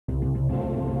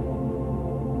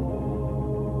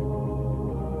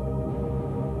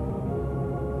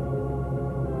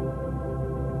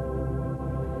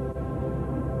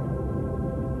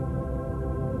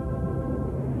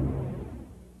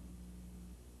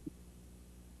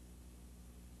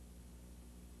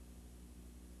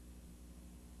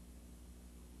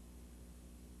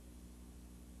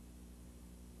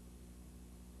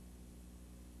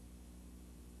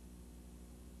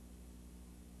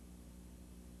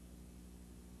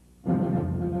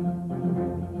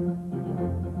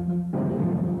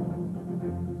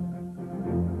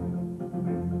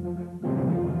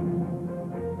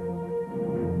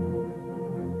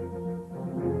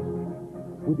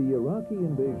Iraqi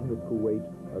invasion of Kuwait,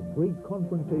 a great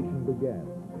confrontation began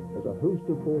as a host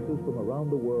of forces from around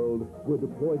the world were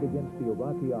deployed against the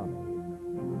Iraqi army.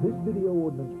 This video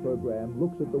ordnance program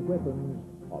looks at the weapons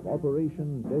of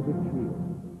Operation Desert Shield.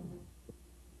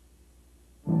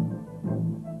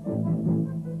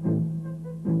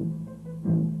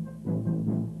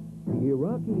 The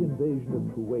Iraqi invasion of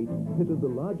Kuwait pitted the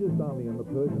largest army in the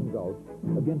Persian Gulf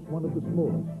against one of the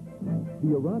smallest.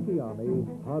 The Iraqi army,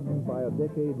 hardened by a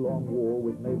decade-long war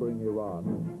with neighboring Iran,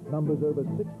 numbers over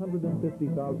 650,000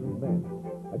 men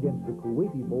against a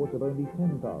Kuwaiti force of only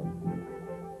 10,000.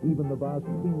 Even the vast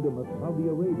kingdom of Saudi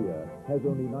Arabia has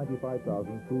only 95,000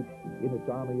 troops in its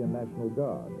army and national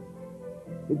guard.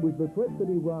 It was the threat that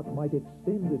Iraq might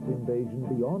extend its invasion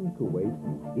beyond Kuwait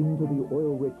into the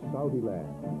oil-rich Saudi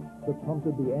land that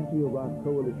prompted the anti-Iraq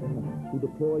coalition to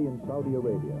deploy in Saudi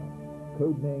Arabia,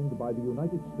 codenamed by the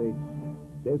United States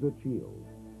Desert Shield.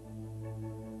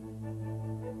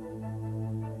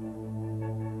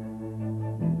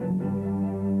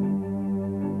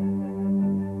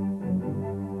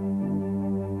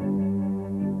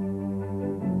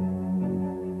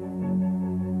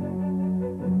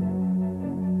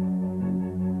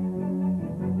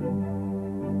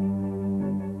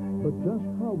 But just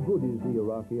how good is the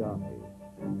Iraqi army?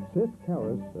 Seth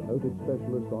Karras, a noted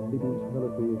specialist on Middle East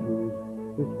military issues,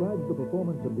 describes the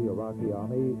performance of the Iraqi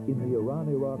army in the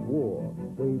Iran-Iraq War,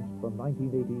 waged from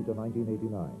 1980 to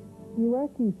 1989. The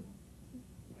Iraqis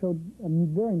showed a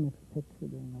very mixed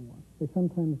picture during the war. They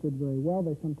sometimes did very well,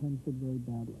 they sometimes did very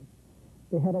badly.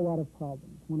 They had a lot of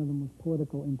problems. One of them was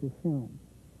political interference.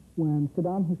 When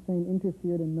Saddam Hussein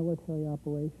interfered in military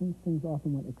operations, things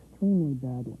often went extremely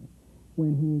badly.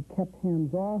 When he kept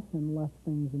hands off and left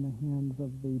things in the hands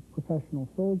of the professional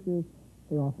soldiers,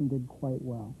 they often did quite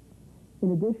well.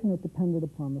 In addition, it depended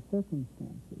upon the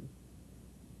circumstances.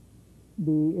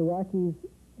 The Iraqis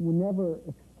were never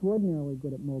extraordinarily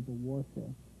good at mobile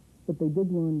warfare, but they did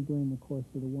learn during the course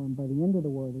of the war, and by the end of the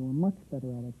war, they were much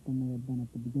better at it than they had been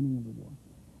at the beginning of the war.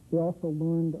 They also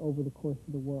learned over the course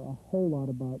of the war a whole lot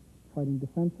about fighting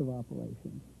defensive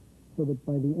operations, so that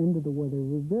by the end of the war, they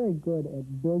were very good at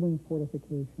building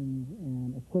fortifications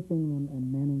and equipping them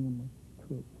and manning them with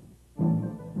troops.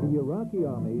 The Iraqi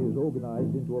army is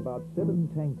organized into about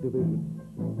 7 tank divisions,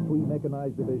 3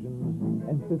 mechanized divisions,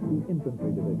 and 50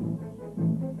 infantry divisions.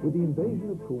 With the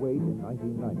invasion of Kuwait in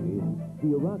 1990,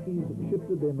 the Iraqis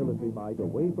shifted their military might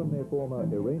away from their former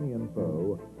Iranian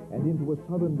foe and into a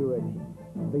southern direction,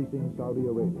 facing Saudi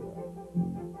Arabia.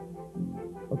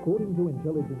 According to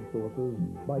intelligence sources,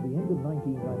 by the end of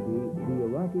 1990, the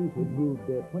Iraqis had moved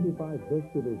their 25 best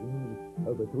divisions,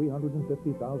 over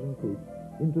 350,000 troops,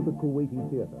 into the Kuwaiti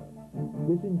theater.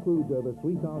 This includes over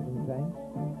 3,000 tanks,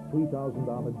 3,000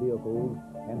 armored vehicles,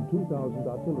 and 2,000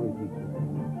 artillery pieces.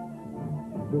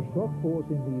 The shock force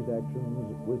in these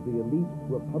actions was the elite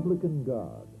Republican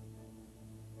Guard.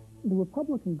 The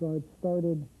Republican Guard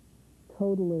started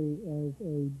totally as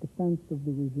a defense of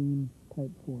the regime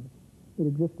type force. It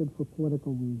existed for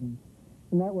political reasons.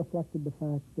 And that reflected the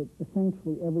fact that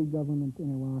essentially every government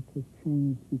in Iraq has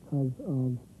changed because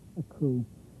of a coup.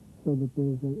 So that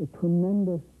there's a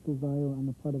tremendous desire on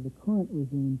the part of the current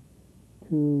regime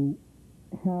to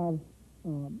have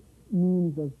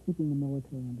means of keeping the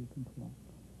military under control.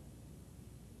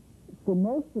 For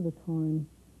most of the time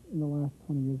in the last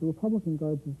 20 years, the Republican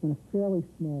Guards has been a fairly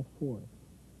small force,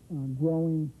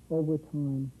 growing over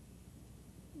time,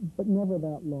 but never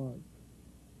that large.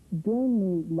 During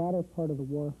the latter part of the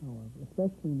war, however,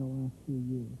 especially in the last few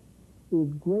years, it was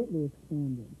greatly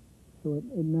expanded. So it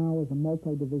now is a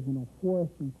multi-divisional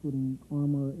force, including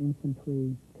armor,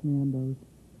 infantry, commandos,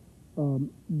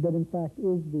 that in fact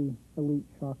is the elite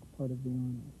shock part of the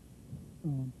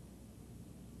army.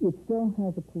 It still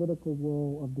has a political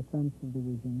role of defense of the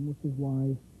regime, which is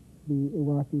why the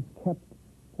Iraqis kept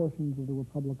portions of the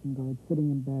Republican Guard sitting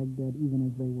in Baghdad even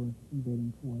as they were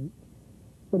invading Kuwait.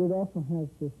 But it also has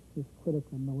this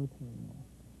critical military role.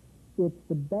 It's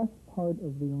the best part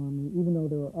of the army, even though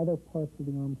there are other parts of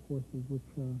the armed forces which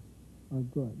are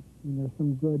good. I mean, there are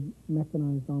some good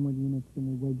mechanized armored units in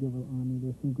the regular army.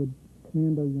 There's some good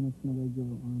commando units in the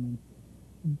regular army.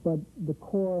 But the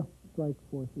core strike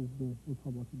force is the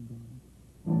Republican Guard.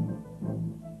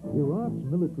 Iraq's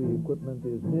military equipment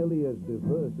is nearly as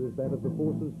diverse as that of the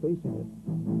forces facing it.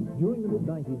 During the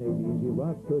mid-1980s,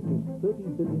 Iraq purchased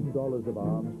 $30 billion of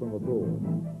arms from abroad.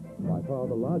 By far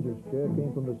the largest share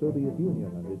came from the Soviet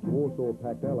Union and its Warsaw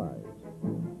Pact allies.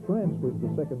 France was the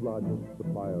second largest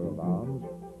supplier of arms,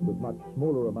 with much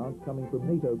smaller amounts coming from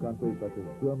NATO countries such as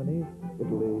Germany,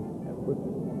 Italy, and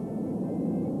Britain.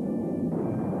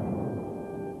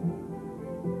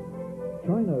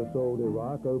 China sold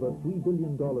Iraq over $3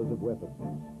 billion of weapons.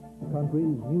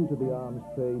 Countries new to the arms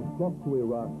trade flocked to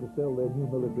Iraq to sell their new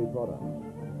military products.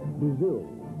 Brazil,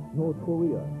 North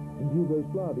Korea, and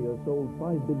Yugoslavia sold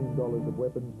 $5 billion of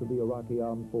weapons to the Iraqi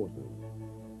armed forces.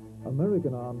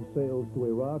 American arms sales to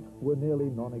Iraq were nearly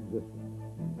non-existent.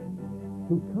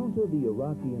 To counter the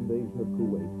Iraqi invasion of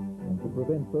Kuwait and to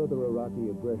prevent further Iraqi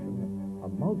aggression, a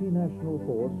multinational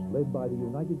force led by the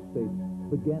United States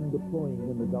began deploying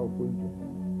in the Gulf region.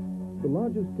 The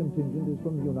largest contingent is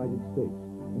from the United States,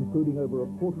 including over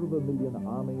 250,000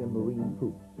 Army and Marine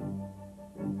troops.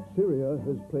 Syria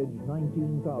has pledged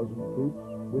 19,000 troops,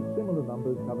 with similar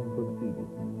numbers coming from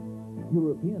Egypt.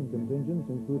 European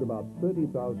contingents include about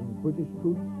 30,000 British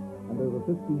troops and over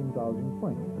 15,000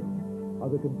 French.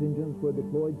 Other contingents were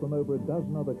deployed from over a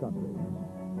dozen other countries.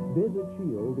 Desert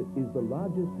Shield is the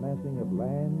largest massing of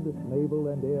land, naval,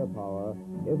 and air power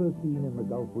ever seen in the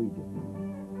Gulf region.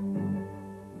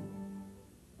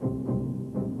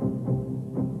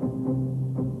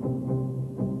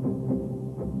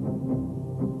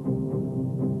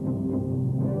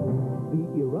 The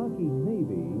Iraqi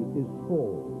Navy is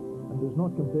small and does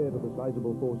not compare to the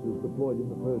sizable forces deployed in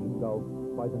the Persian Gulf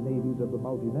by the navies of the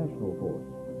multinational force.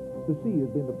 The sea has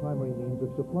been the primary means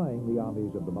of supplying the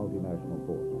armies of the multinational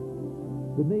force.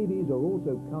 The navies are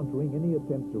also countering any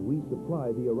attempt to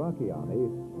resupply the Iraqi army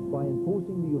by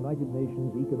enforcing the United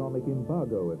Nations economic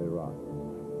embargo at Iraq.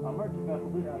 Merchant vessel,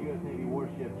 this is U.S. Navy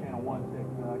warship, Channel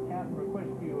 16. Captain, request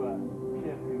you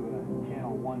shift to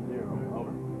Channel 10.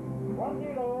 Over.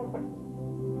 10.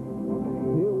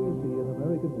 Here we see an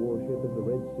American warship in the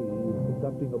Red Sea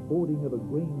conducting a boarding of a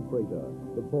grain freighter,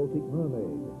 the Baltic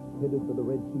Mermaid, headed for the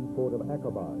Red Sea port of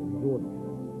Aqaba in Jordan.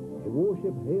 The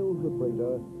warship hails the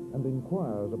freighter and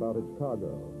inquires about its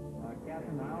cargo.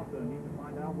 Captain, I also need to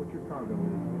find out what your cargo is.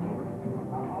 Over.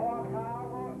 Our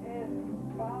cargo is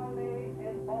barley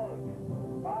and oil.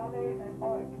 Barley and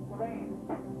oil. Grain.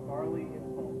 Barley and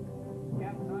salt.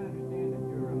 Captain, I understand that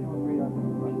you're a military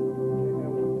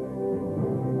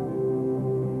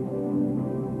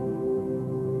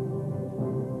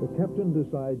The captain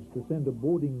decides to send a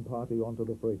boarding party onto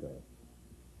the freighter.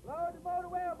 Load the motor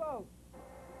whaleboat.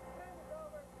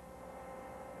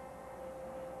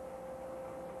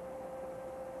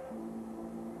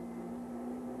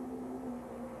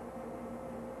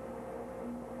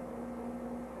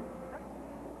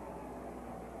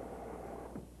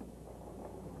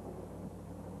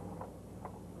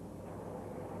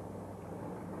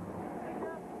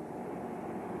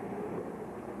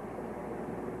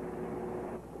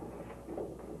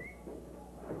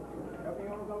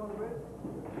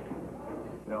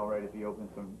 All right, if you open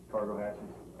some cargo hatches.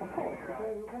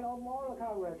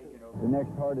 The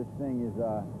next hardest thing is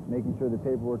making sure the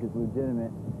paperwork is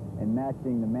legitimate and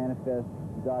matching the manifest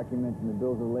documents and the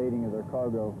bills of lading of their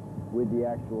cargo with the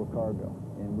actual cargo.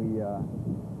 And we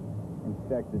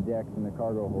inspect the decks and the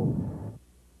cargo holds.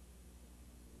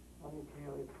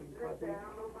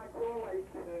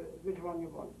 Which one you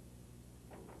want?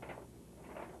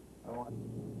 I want.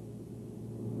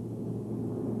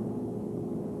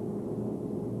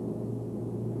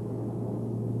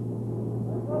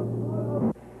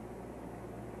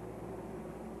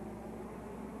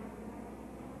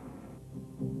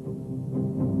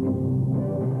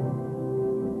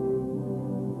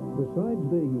 Besides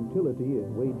their utility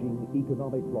in waging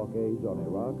economic blockades on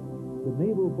Iraq, the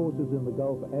naval forces in the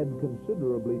Gulf add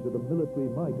considerably to the military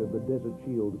might of the Desert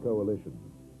Shield coalition.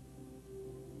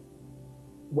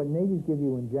 What navies give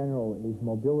you in general is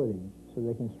mobility, so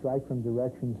they can strike from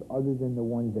directions other than the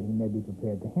ones that he may be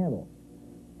prepared to handle.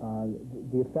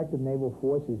 The effect of naval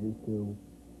forces is to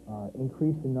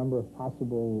increase the number of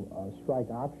possible strike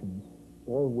options,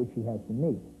 all of which he has to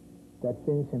meet. That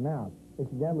thins him out.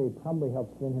 Incidentally, it probably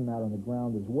helps thin him out on the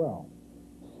ground as well.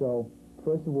 So,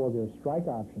 first of all, there are strike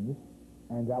options,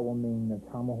 and that will mean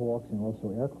tomahawks and also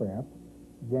aircraft.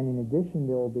 Then, in addition,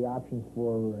 there will be options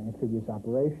for amphibious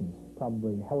operations,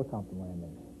 probably helicopter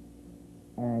landings.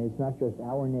 And it's not just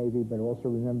our Navy, but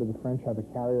also remember the French have a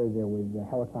carrier there with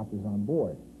helicopters on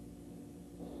board.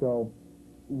 So,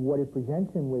 what it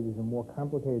presents him with is a more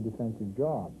complicated defensive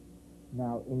job.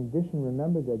 Now, in addition,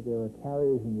 remember that there are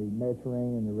carriers in the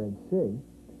Mediterranean and the Red Sea.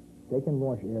 They can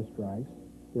launch airstrikes.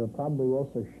 There are probably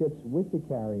also ships with the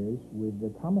carriers with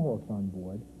the tomahawks on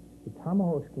board. The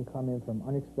tomahawks can come in from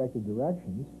unexpected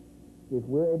directions. If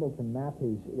we're able to map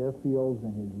his airfields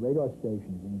and his radar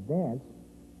stations in advance,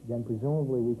 then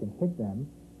presumably we can hit them.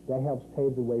 That helps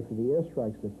pave the way for the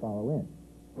airstrikes that follow in.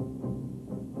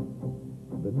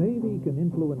 The Navy can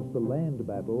influence the land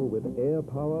battle with air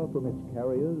power from its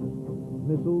carriers,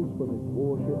 missiles from its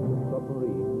warships and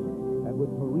submarines, and with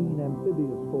marine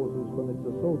amphibious forces from its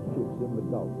assault ships in the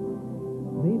Gulf.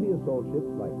 Navy assault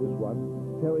ships like this one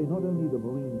carry not only the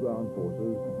marine ground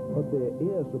forces, but their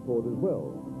air support as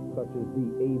well, such as the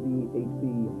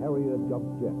AV-8B Harrier jump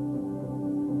jet.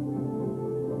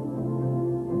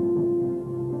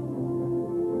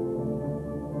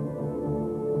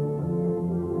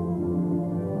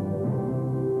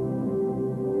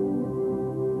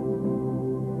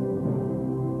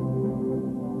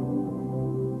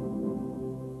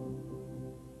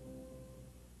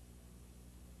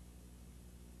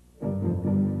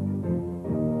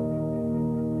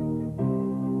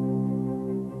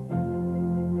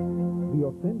 The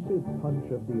offensive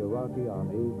punch of the Iraqi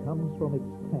army comes from its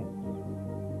tanks.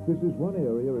 This is one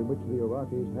area in which the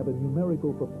Iraqis have a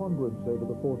numerical preponderance over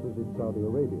the forces in Saudi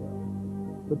Arabia.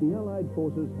 But the Allied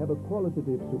forces have a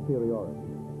qualitative superiority.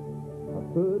 A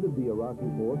third of the Iraqi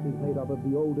force is made up of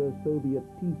the older Soviet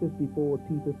T-54,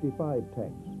 T-55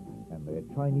 tanks, and their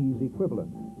Chinese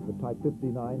equivalent, the Type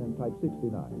 59 and Type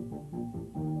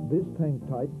 69. This tank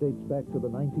type dates back to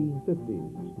the 1950s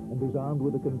and is armed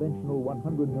with a conventional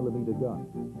 100mm gun.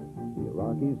 The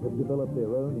Iraqis have developed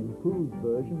their own improved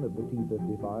version of the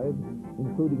T-55,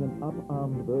 including an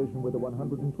up-armed version with a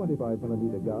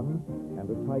 125mm gun and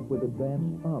a type with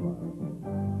advanced armor.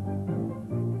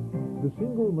 The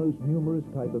single most numerous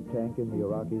type of tank in the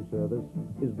Iraqi service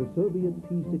is the Soviet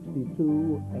T-62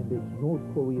 and its North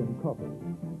Korean copy.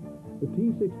 The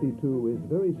T-62 is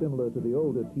very similar to the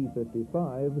older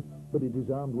T-55, but it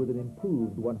is armed with an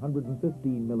improved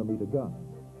 115mm gun.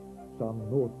 Some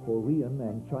North Korean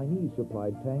and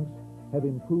Chinese-supplied tanks have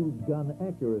improved gun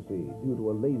accuracy due to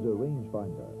a laser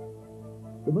rangefinder.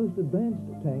 The most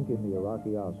advanced tank in the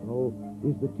Iraqi arsenal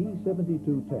is the T-72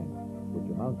 tank,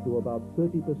 which amounts to about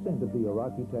 30% of the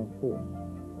Iraqi tank force.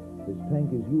 This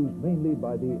tank is used mainly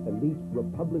by the elite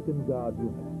Republican Guard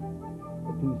units.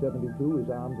 The T-72 is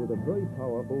armed with a very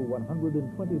powerful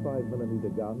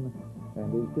 125mm gun and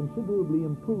is considerably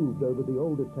improved over the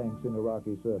older tanks in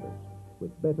Iraqi service,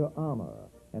 with better armor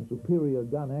and superior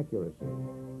gun accuracy.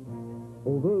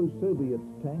 Although Soviet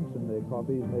tanks and their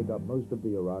copies make up most of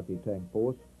the Iraqi tank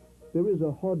force, there is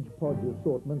a hodgepodge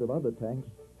assortment of other tanks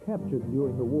captured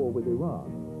during the war with Iran,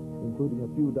 including a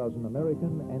few dozen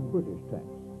American and British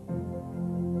tanks.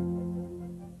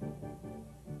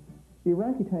 The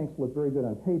Iraqi tanks look very good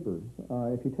on paper.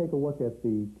 If you take a look at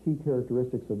the key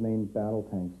characteristics of main battle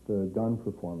tanks, the gun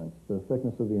performance, the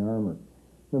thickness of the armor,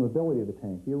 the mobility of the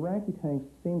tank, the Iraqi tanks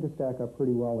seem to stack up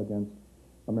pretty well against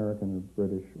American or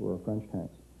British or French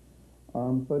tanks.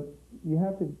 But you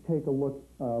have to take a look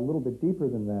a little bit deeper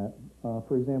than that.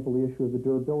 For example, the issue of the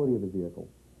durability of the vehicle.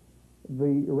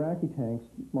 The Iraqi tanks,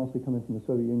 mostly coming from the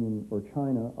Soviet Union or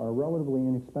China, are relatively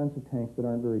inexpensive tanks that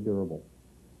aren't very durable.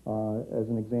 As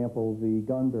an example, the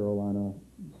gun barrel on a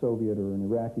Soviet or an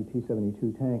Iraqi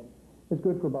T-72 tank is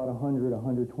good for about 100,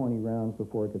 120 rounds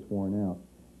before it gets worn out.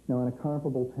 Now, on a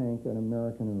comparable tank, an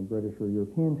American or a British or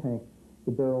European tank,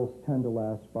 the barrels tend to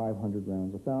last 500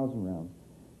 rounds, 1,000 rounds.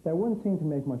 That wouldn't seem to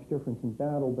make much difference in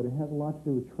battle, but it has a lot to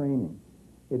do with training.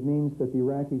 It means that the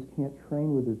Iraqis can't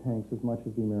train with their tanks as much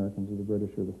as the Americans or the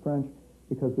British or the French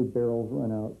because their barrels run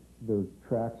out, their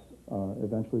tracks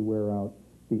eventually wear out,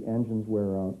 the engines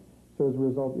wear out. So as a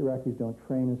result, the Iraqis don't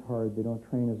train as hard, they don't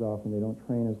train as often, they don't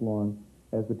train as long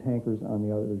as the tankers on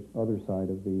the other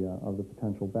side of the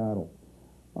potential battle.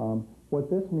 What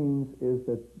this means is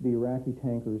that the Iraqi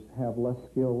tankers have less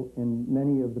skill in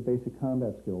many of the basic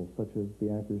combat skills, such as the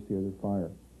accuracy of their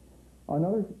fire.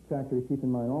 Another factor to keep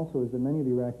in mind also is that many of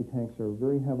the Iraqi tanks are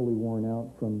very heavily worn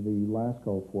out from the last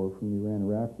Gulf War, from the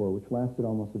Iran-Iraq War, which lasted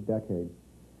almost a decade.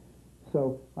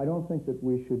 So I don't think that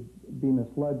we should be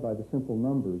misled by the simple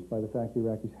numbers, by the fact the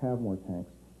Iraqis have more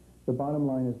tanks. The bottom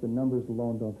line is that numbers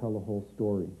alone don't tell the whole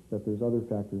story, that there's other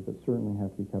factors that certainly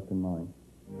have to be kept in mind.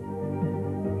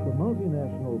 The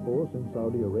multinational force in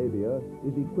Saudi Arabia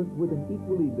is equipped with an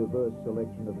equally diverse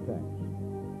selection of tanks.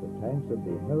 The tanks of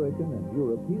the American and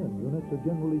European units are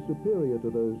generally superior to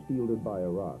those fielded by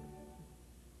Iraq.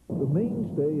 The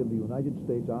mainstay of the United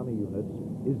States Army units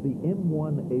is the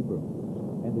M1 Abrams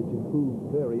and its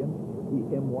improved variant, the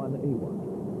M1A1.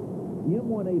 The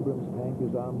M1 Abrams tank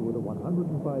is armed with a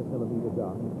 105mm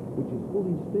gun, which is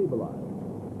fully stabilized,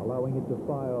 allowing it to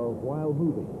fire while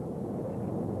moving.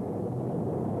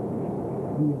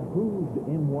 The improved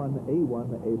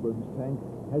M1A1 Abrams tank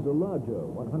has a larger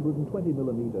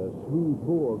 120mm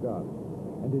smooth-bore gun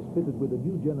and is fitted with a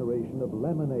new generation of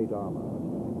laminate armor.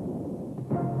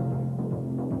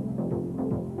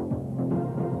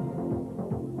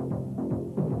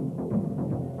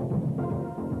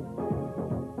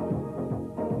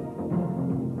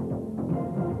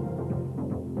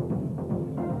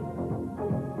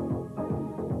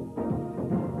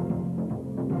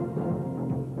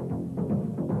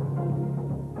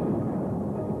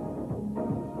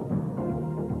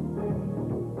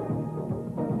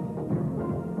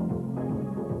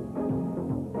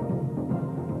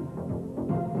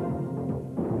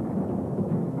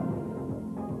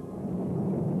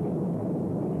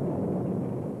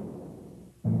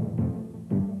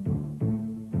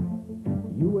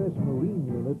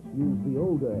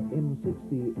 older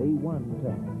M60A1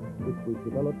 tank, which was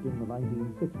developed in the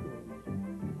 1960s.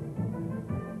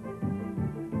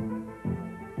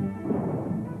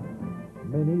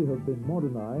 Many have been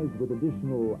modernized with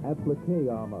additional applique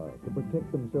armor to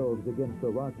protect themselves against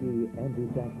Iraqi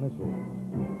anti-tank missiles.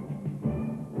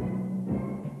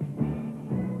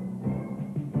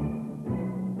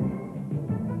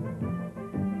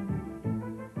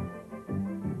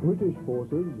 British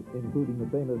forces, including the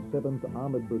famous 7th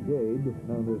Armored Brigade,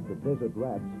 known as the Desert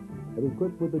Rats, are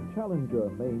equipped with the Challenger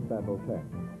main battle tank.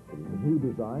 It is a new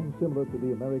design similar to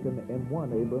the American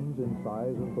M1 Abrams in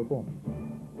size and performance.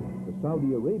 The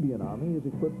Saudi Arabian Army is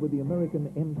equipped with the American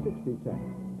M60 tank,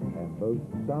 and both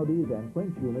Saudis and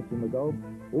French units in the Gulf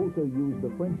also use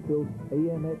the French-built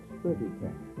AMX-30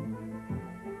 tank.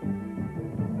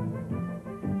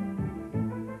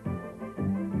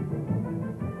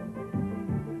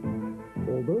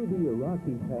 Although the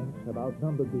Iraqi tanks have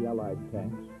outnumbered the Allied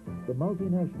tanks, the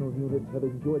multinational units have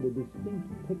enjoyed a distinct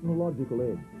technological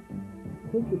edge.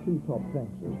 Take the two top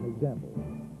tanks as an example.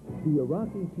 The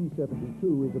Iraqi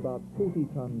T-72 is about 40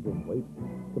 tons in weight,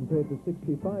 compared to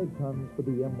 65 tons for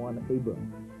the M1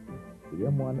 Abrams. The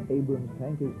M1 Abrams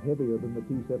tank is heavier than the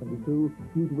T-72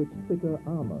 due to its thicker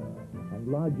armor and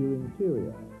larger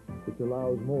interior, which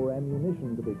allows more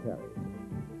ammunition to be carried.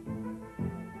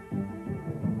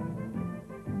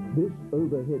 This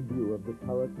overhead view of the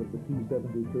turrets of the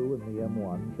T-72 and the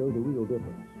M1 show the real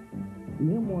difference.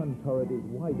 The M1 turret is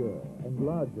wider and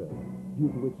larger due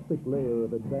to its thick layer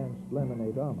of advanced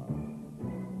laminate armor.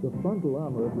 The frontal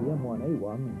armor of the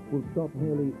M1A1 will stop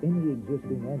nearly any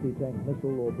existing anti-tank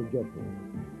missile or projectile.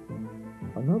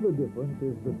 Another difference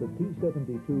is that the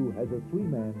T-72 has a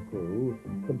 3-man crew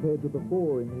compared to the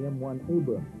 4 in the M1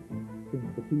 Abrams,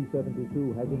 since the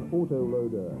T-72 has an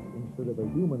auto-loader instead of a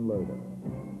human loader.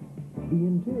 The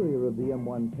interior of the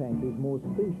M1 tank is more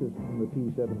spacious than the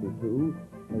T-72,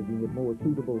 making it more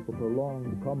suitable for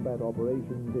prolonged combat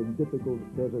operations in difficult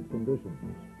desert conditions.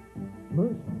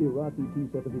 Most Iraqi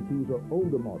T-72s are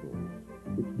older models,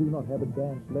 which do not have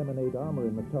advanced laminate armor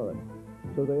in the turret,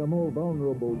 so they are more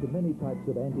vulnerable to many types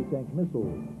of anti-tank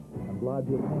missiles and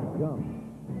larger tank guns.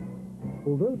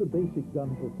 Although the basic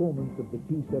gun performance of the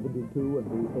T-72 and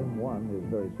the M1 is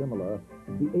very similar,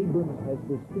 the Abrams has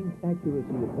distinct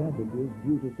accuracy advantages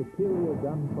due to superior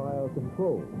gunfire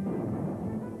control.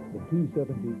 The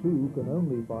T-72 can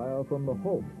only fire from the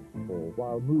halt or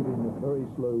while moving at very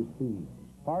slow speeds.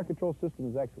 Fire control system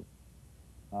is excellent.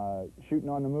 Shooting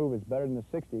on the move is better than the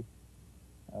 60.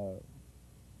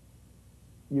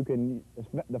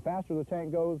 The faster the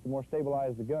tank goes, the more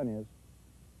stabilized the gun is.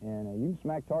 And you can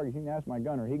smack targets. You can ask my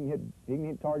gunner. He can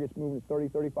hit targets moving at 30,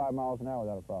 35 miles an hour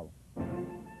without a problem.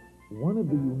 One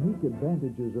of the unique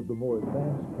advantages of the more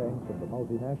advanced tanks of the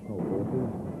multinational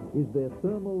forces is their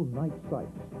thermal night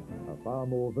sights, a far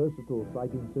more versatile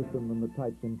sighting system than the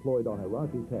types employed on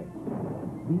Iraqi tanks.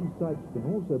 These sights can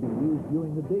also be used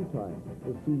during the daytime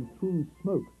to see through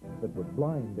smoke that would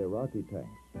blind Iraqi tanks.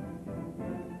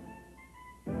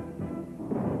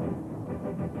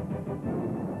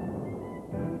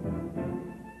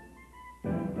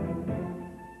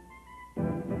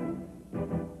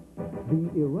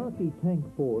 The Iraqi tank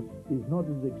force is not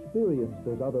as experienced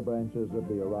as other branches of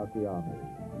the Iraqi army.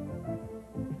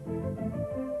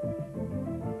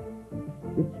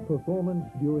 Its performance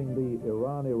during the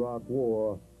Iran-Iraq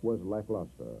War was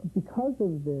lackluster. Because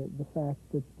of the fact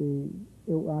that the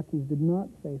Iraqis did not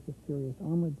face a serious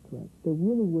armored threat, there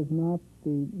really was not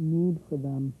the need for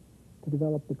them to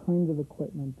develop the kinds of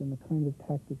equipment and the kind of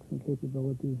tactics and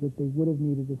capabilities that they would have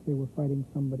needed if they were fighting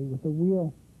somebody with a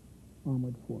real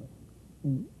armored force.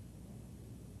 And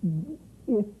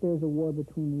if there's a war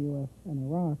between the U.S. and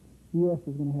Iraq, the U.S.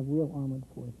 is going to have real armored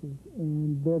forces,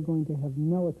 and they're going to have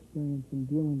no experience in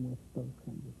dealing with those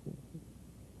kinds of forces.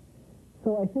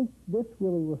 So I think this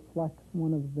really reflects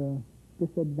one of the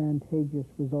disadvantageous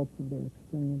results of their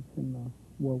experience in the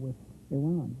war with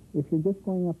Iran. If you're just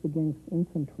going up against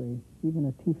infantry, even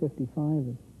a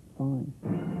T-55 is fine.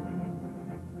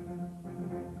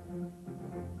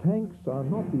 Tanks are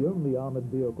not the only armored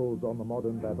vehicles on the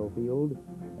modern battlefield,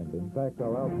 and in fact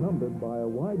are outnumbered by a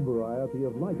wide variety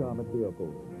of light armored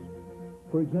vehicles.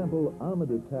 For example, armored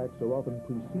attacks are often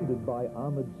preceded by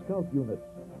armored scout units,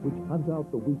 which hunt out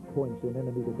the weak points in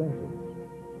enemy defenses.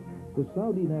 The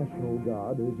Saudi National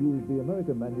Guard has used the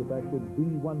American-manufactured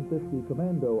B-150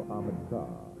 Commando armored car.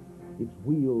 Its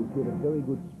wheels give it very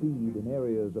good speed in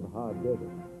areas of hard desert.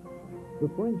 The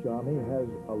French Army has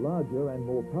a larger and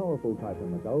more powerful type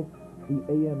in the Gulf, the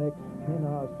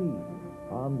AMX-10RC,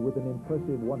 armed with an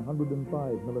impressive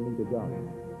 105mm gun.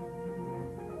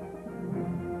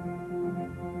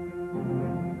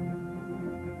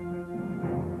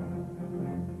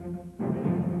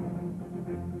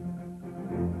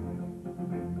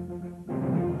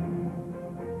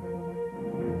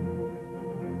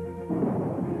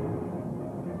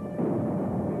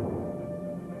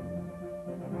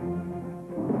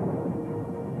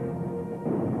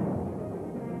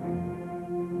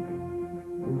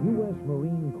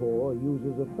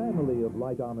 comprises a family of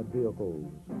light armored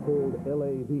vehicles called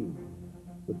LAV.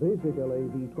 The basic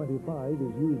LAV-25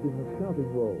 is used in the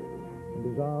scouting role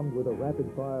and is armed with a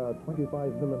rapid-fire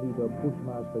 25mm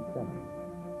Bushmaster cannon.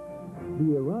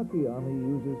 The Iraqi Army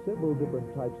uses several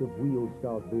different types of wheeled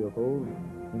scout vehicles,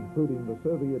 including the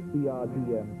Soviet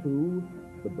BRDM-2,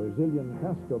 the Brazilian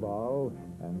Cascaval,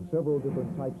 and several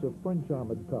different types of French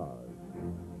armored cars.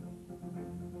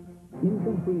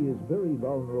 Infantry is very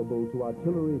vulnerable to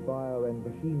artillery fire and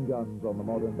machine guns on the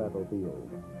modern battlefield,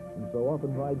 and so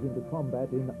often rides into combat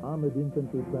in armored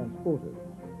infantry transporters.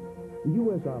 The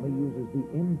U.S. Army uses the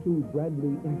M2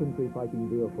 Bradley infantry fighting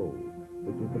vehicle,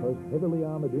 which is the most heavily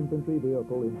armored infantry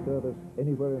vehicle in service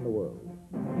anywhere in the world.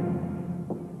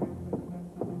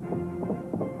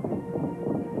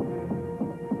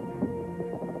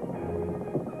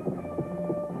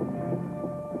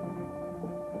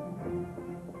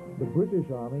 The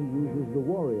British Army uses the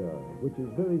Warrior, which is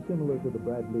very similar to the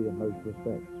Bradley in most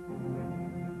respects.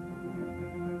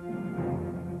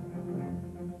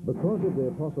 Because of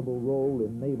their possible role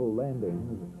in naval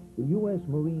landings, the U.S.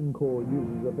 Marine Corps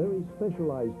uses a very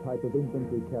specialized type of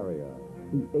infantry carrier,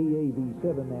 the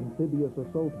AAV-7 amphibious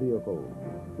assault vehicle,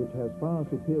 which has far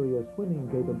superior swimming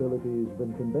capabilities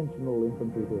than conventional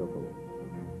infantry vehicles.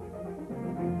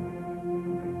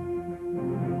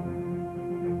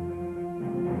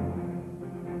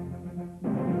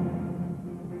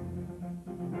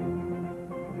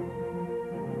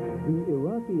 The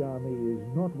Iraqi Army is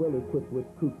not well equipped with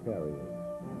troop carriers.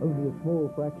 Only a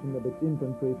small fraction of its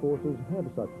infantry forces have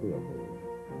such vehicles.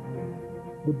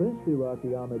 The best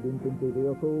Iraqi armored infantry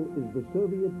vehicle is the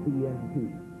Soviet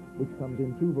BMP, which comes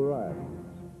in two varieties.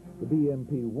 The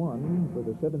BMP-1 with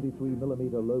a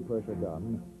 73mm low-pressure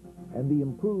gun, and the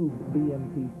improved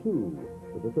BMP-2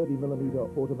 with a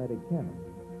 30mm automatic cannon.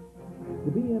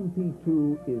 The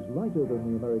BMP-2 is lighter than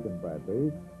the American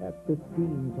Bradley at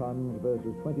 15 tons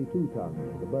versus 22 tons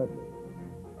for the Bradley.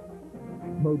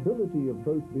 Mobility of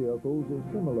both vehicles is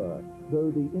similar, though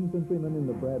the infantryman in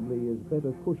the Bradley is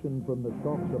better cushioned from the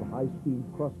shocks of high-speed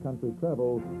cross-country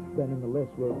travel than in the less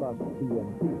robust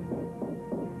BMP.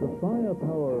 The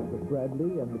firepower of the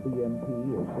Bradley and the BMP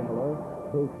is similar,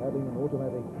 both having an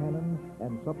automatic cannon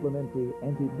and supplementary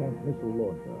anti-tank missile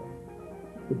launcher.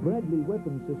 The Bradley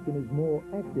weapon system is more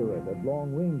accurate at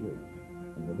long ranges,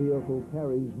 and the vehicle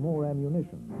carries more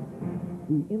ammunition.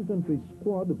 The infantry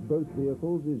squad of both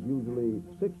vehicles is usually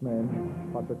 6 men,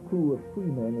 plus a crew of 3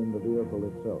 men in the vehicle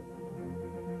itself.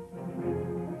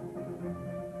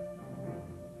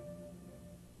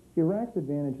 Iraq's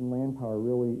advantage in land power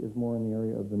really is more in the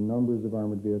area of the numbers of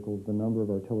armored vehicles, the number of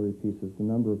artillery pieces, the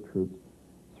number of troops,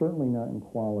 certainly not in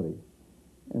quality.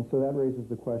 And so that raises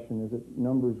the question, is it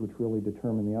numbers which really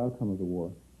determine the outcome of the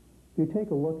war? If you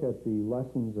take a look at the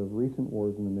lessons of recent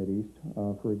wars in the Mideast,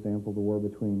 for example, the war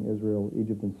between Israel,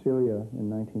 Egypt, and Syria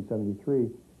in 1973,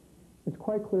 it's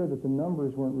quite clear that the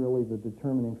numbers weren't really the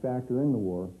determining factor in the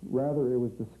war. Rather, it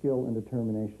was the skill and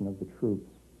determination of the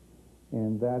troops.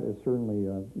 And that is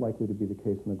certainly likely to be the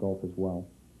case in the Gulf as well.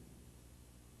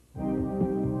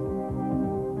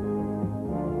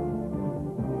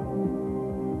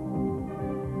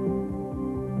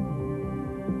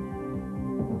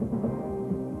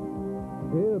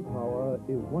 Air power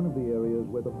is one of the areas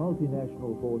where the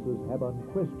multinational forces have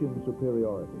unquestioned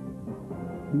superiority.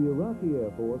 The Iraqi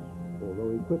Air Force,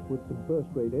 although equipped with some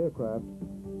first-rate aircraft,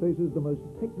 faces the most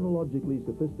technologically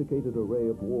sophisticated array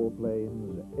of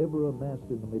warplanes ever amassed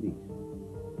in the Mideast.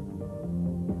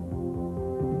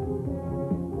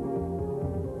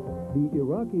 The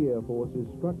Iraqi Air Force is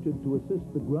structured to assist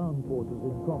the ground forces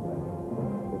in combat.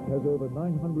 It has over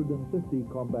 950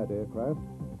 combat aircraft,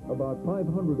 about 500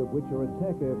 of which are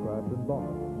attack aircraft and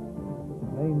bombers.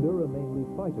 The remainder are mainly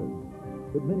fighters,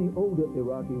 but many older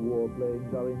Iraqi warplanes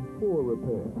are in poor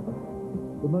repair.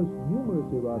 The most numerous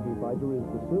Iraqi fighter is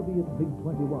the Soviet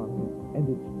MiG-21 and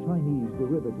its Chinese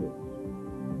derivatives.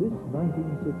 This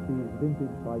 1960s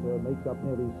vintage fighter makes up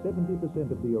nearly 70%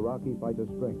 of the Iraqi fighter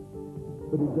strength,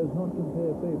 but it does not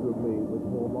compare favorably with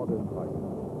more modern fighters.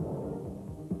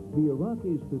 The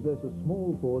Iraqis possess a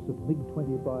small force of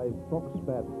MiG-25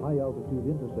 Foxbat high-altitude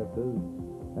interceptors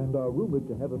and are rumored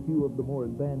to have a few of the more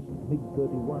advanced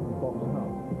MiG-31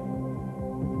 Foxhounds.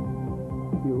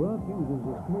 Iraq uses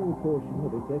a small portion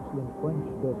of its excellent French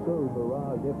Dassault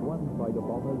Mirage F-1 fighter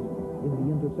bombers in the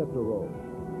interceptor role.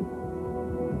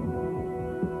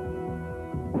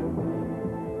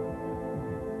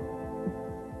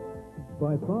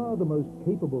 By far the most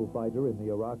capable fighter in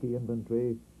the Iraqi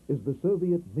infantry is the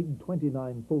Soviet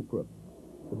MiG-29 Fulcrum.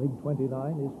 The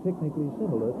MiG-29 is technically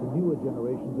similar to newer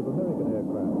generations of American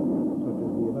aircraft, such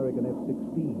as the American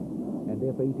F-16 and and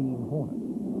F-18 Hornet.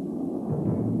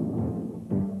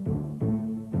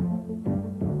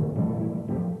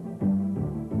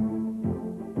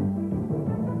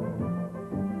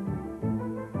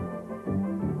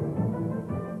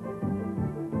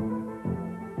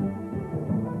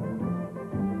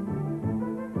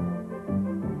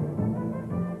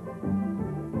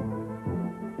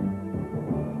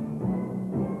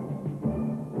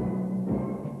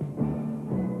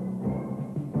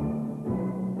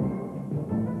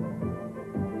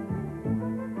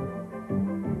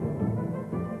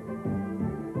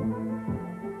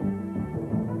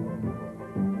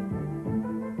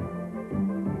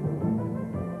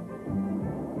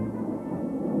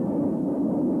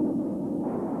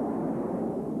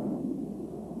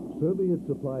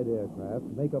 Soviet-supplied aircraft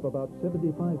make up about 75%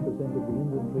 of the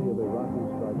inventory of Iraqi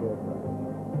strike aircraft.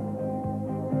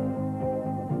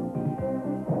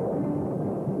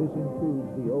 This includes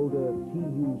the older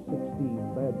Tu-16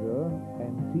 Badger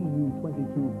and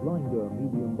Tu-22 Blinder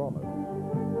medium bombers.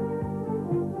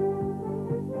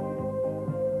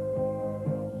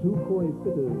 Sukhoi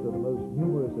fitters are the most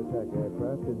numerous attack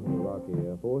aircraft in the Iraqi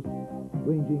Air Force,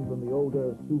 ranging from the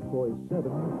older Sukhoi 7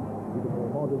 to the more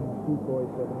modern Sukhoi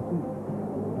 17.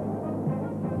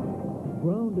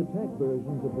 Ground attack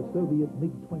versions of the Soviet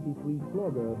MiG-23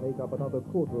 Flogger make up another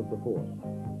quarter of the force.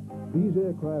 These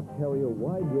aircraft carry a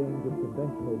wide range of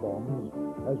conventional bombs,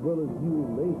 as well as new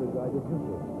laser-guided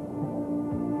missiles.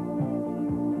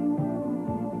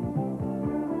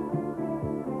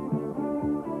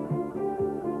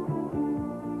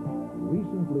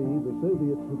 Recently, the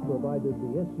Soviets have provided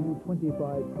the Su-25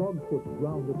 Frogfoot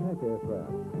ground attack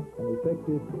aircraft, an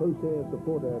effective close-air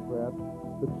support aircraft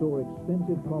that saw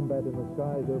extensive combat in the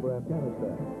skies over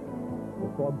Afghanistan. The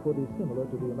Frogfoot is similar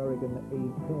to the American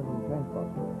A-10 tank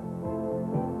buster.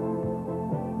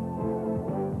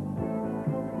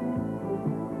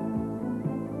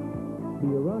 The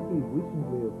Iraqis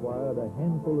recently acquired a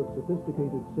handful of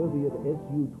sophisticated Soviet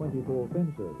Su-24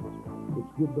 fencers, which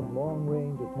give them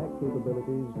long-range attack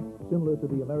capabilities similar to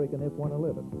the American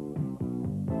F-111.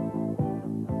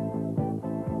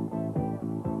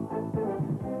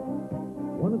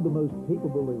 One of the most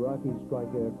capable Iraqi strike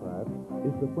aircraft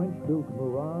is the French-built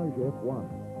Mirage F-1.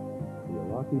 The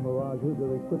Iraqi Mirages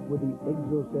are equipped with the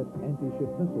Exocet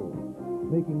anti-ship missiles,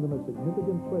 making them a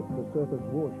significant threat to surface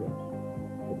warships.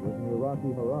 It was an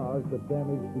Iraqi Mirage that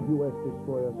damaged the U.S.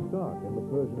 destroyer Stark in the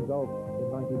Persian Gulf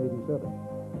in 1987.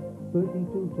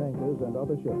 32 tankers and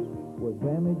other ships were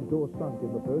damaged or sunk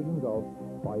in the Persian Gulf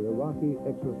by Iraqi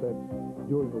Exocets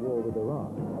during the war with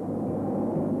Iran.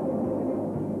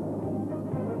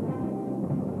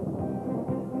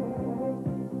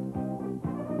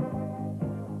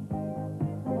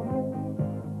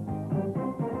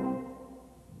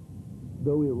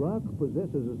 Though Iraq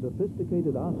possesses a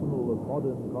sophisticated arsenal of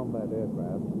modern combat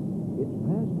aircraft, its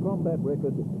past combat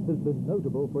record has been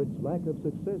notable for its lack of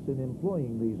success in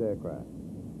employing these aircraft.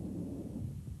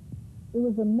 It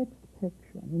was a mixed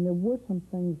picture. I mean, there were some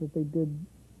things that they did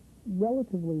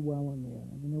relatively well in the air.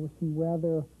 I mean, there were some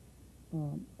rather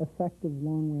effective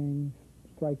long-range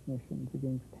strike missions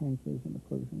against tankers in the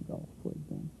Persian Gulf, for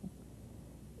example.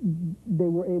 They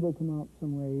were able to mount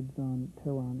some raids on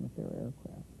Tehran with their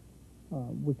aircraft.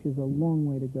 Which is a long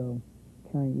way to go,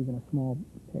 carrying even a small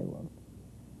payload.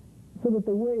 So that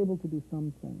they were able to do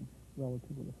some things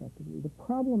relatively effectively. The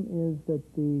problem is that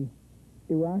the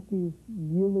Iraqis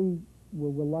really were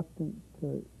reluctant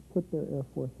to put their Air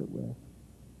Force at risk.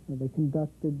 They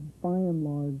conducted, by and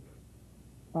large,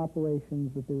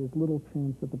 operations that there was little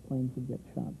chance that the planes would get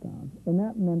shot down. And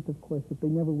that meant, of course, that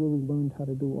they never really learned how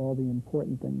to do all the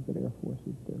important things that Air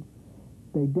Forces do.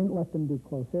 They didn't let them do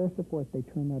close air support. They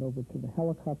turned that over to the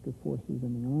helicopter forces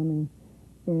in the Army.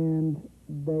 And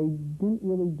they didn't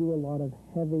really do a lot of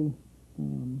heavy,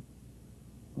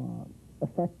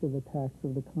 effective attacks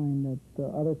of the kind that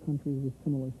other countries with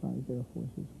similar-sized air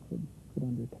forces could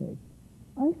undertake.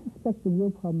 I suspect the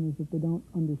real problem is that they don't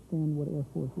understand what air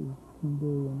forces can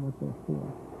do and what they're for.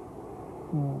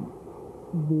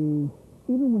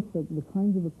 Even with the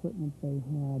kinds of equipment they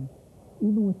had,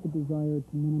 even with the desire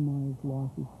to minimize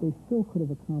losses, they still could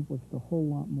have accomplished a whole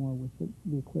lot more with the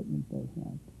equipment they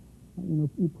had.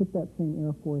 You put that same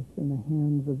Air Force in the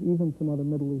hands of even some other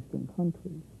Middle Eastern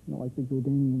countries, like the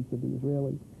Jordanians or the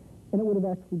Israelis, and it would have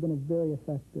actually been a very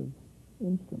effective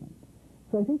instrument.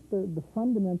 So I think the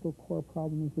fundamental core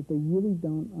problem is that they really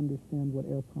don't understand what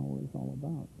air power is all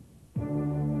about.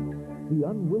 The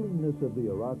unwillingness of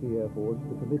the Iraqi Air Force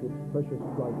to commit its precious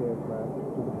strike aircraft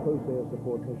to the close air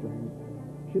support missions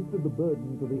shifted the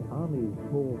burden to the Army's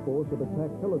small force of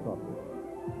attack helicopters.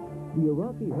 The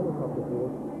Iraqi helicopter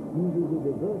force uses a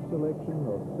diverse selection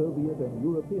of Soviet and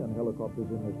European helicopters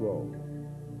in this role.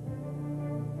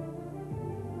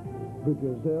 The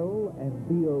Gazelle and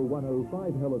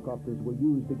BO-105 helicopters were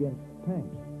used against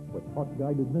tanks with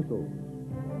hot-guided missiles.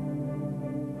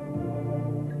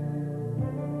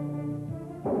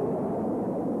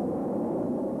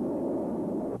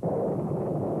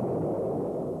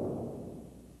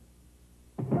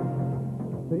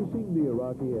 Facing the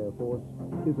Iraqi Air Force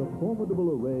is a formidable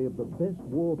array of the best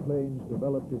warplanes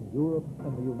developed in Europe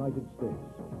and the United States.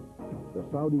 The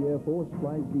Saudi Air Force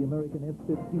flies the American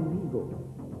F-15 Eagle.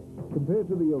 Compared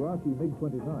to the Iraqi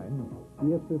MiG-29,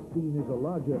 the F-15 is a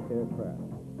larger aircraft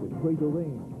with greater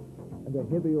range and a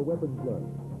heavier weapons load.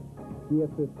 The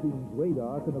F-15's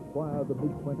radar can acquire the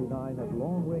MiG-29 at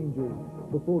long ranges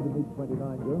before the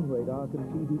MiG-29's own radar can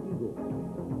see the Eagle.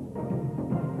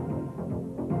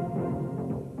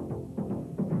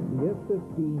 The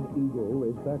F-15 Eagle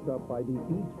is backed up by the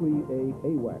E-3A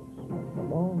AWACS, a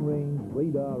long-range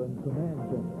radar and command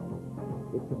center.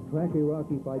 It can track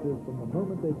Iraqi fighters from the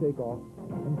moment they take off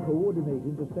and coordinate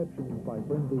interceptions by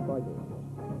friendly fighters.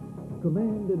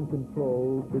 Command and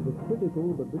control is a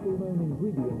critical but little-known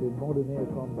ingredient in modern air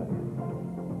combat.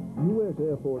 U.S.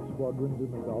 Air Force squadrons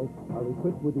in the Gulf are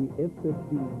equipped with the F-15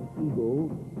 Eagle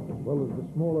as well as the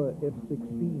smaller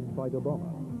F-16 fighter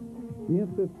bomber. The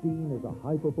F-15 is a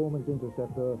high-performance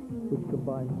interceptor which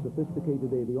combines sophisticated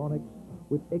avionics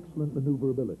with excellent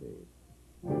maneuverability.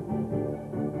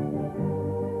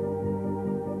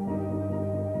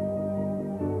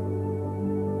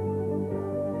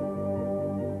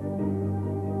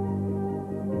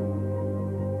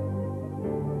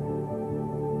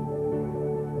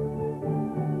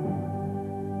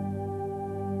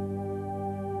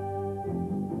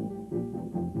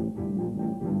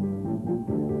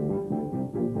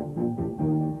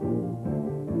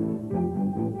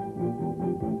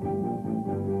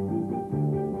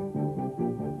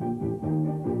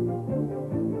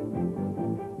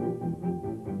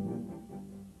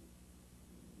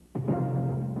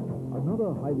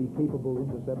 Another highly capable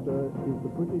interceptor is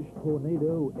the British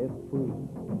Tornado F-3,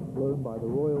 flown by the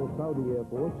Royal Saudi Air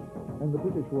Force and the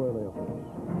British Royal Air Force.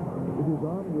 It is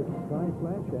armed with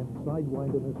Skyflash and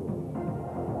Sidewinder missiles.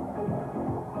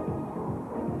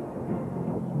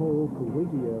 The small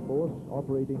Kuwaiti Air Force,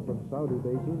 operating from Saudi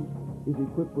bases, is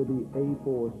equipped with the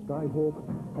A-4 Skyhawk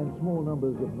and small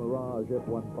numbers of Mirage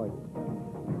F-1 fighters.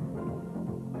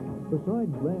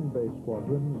 Besides land-based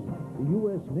squadrons, the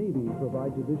U.S. Navy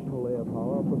provides additional air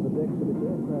power from the decks of its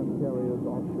aircraft carriers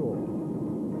offshore.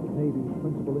 The Navy's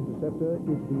principal interceptor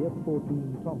is the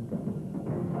F-14 Tomcat.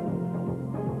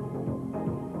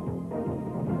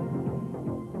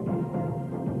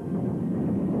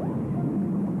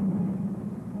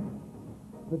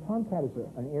 The Tomcat is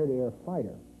an air-to-air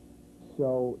fighter,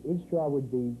 so its job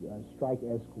would be strike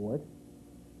escort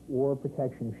or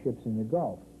protection of ships in the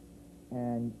Gulf.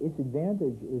 And its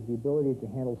advantage is the ability to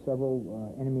handle several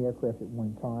enemy aircraft at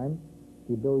one time,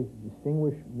 the ability to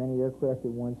distinguish many aircraft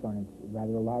at once on its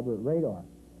rather elaborate radar.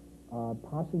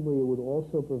 Possibly it would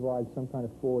also provide some kind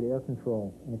of forward air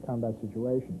control in a combat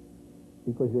situation,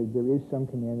 because there is some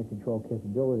command and control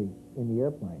capability in the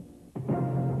airplane.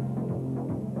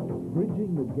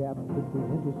 Bridging the gap between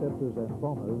interceptors and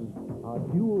bombers are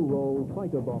dual-role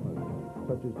fighter bombers,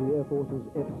 such as the Air Force's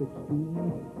F-16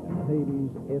 and the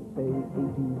Navy's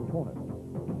FA-18 Hornet.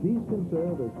 These can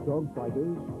serve as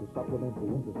dogfighters to supplement the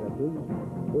interceptors,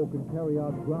 or can carry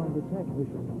out ground attack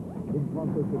missions in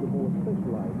concert with the more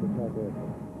specialized attack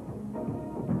aircraft.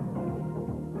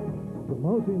 The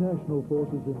multinational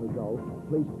forces in the Gulf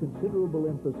placed considerable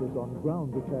emphasis on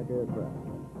ground attack aircraft.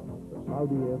 The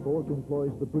Saudi Air Force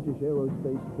employs the British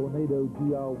Aerospace Tornado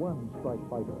GR-1 strike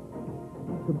fighter.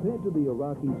 Compared to the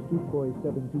Iraqi Sukhoi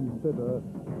 17 fitter,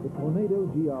 the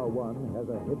Tornado GR-1 has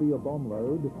a heavier bomb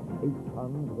load, 8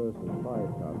 tons versus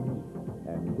 5 tons,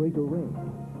 and greater range.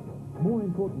 More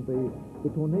importantly,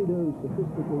 the Tornado's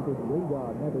sophisticated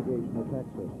radar navigation attack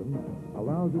system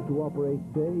allows it to operate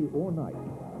day or night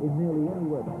in nearly any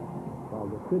weather, while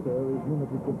the fitter is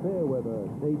limited to fair weather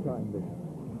daytime missions.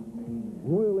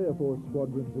 Royal Air Force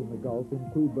squadrons in the Gulf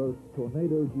include both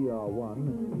Tornado GR-1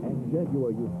 and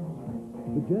Jaguar units.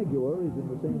 The Jaguar is in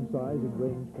the same size and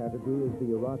range category as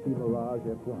the Iraqi Mirage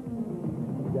F-1.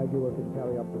 The Jaguar can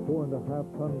carry up to 4.5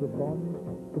 tons of bombs,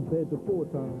 compared to 4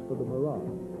 tons for the Mirage.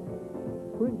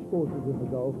 French forces in the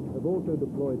Gulf have also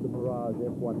deployed the Mirage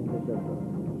F-1 interceptor,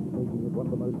 making it one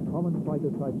of the most common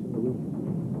fighter types in the region.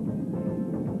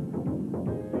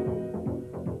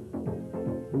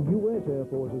 The U.S. Air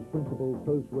Force's principal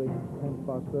close-range tank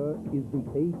buster is the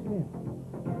A-10.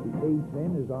 The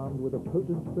A-10 is armed with a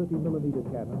potent 30mm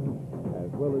cannon,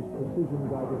 as well as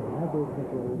precision-guided Maverick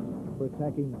missiles for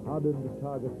attacking hardened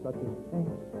targets such as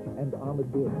tanks and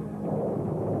armored vehicles.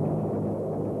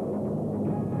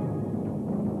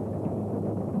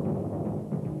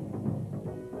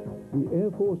 The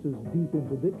Air Force's deep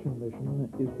interdiction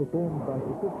mission is performed by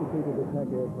sophisticated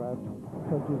attack aircraft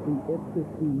such as the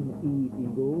F-15E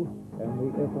Eagle and the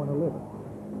F-111.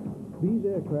 These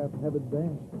aircraft have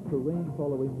advanced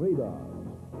terrain-following radars,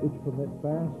 which permit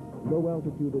fast,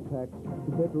 low-altitude attacks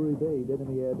to better evade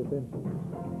enemy air defenses.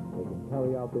 They can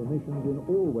carry out their missions in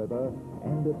all weather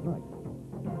and at night.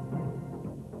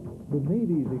 The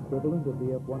Navy's equivalent of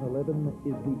the F-111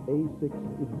 is the A-6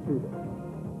 Intruder.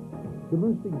 The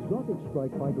most exotic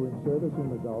strike fighter in service in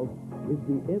the Gulf is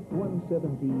the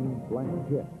F-117 Black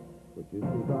Jet, which is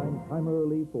designed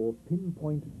primarily for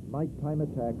pinpoint nighttime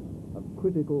attacks of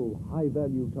critical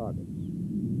high-value targets.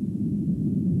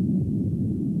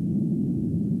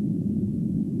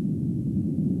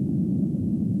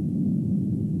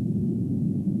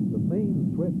 The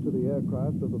main threat to the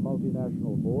aircraft of the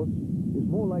multinational force is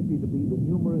more likely to be the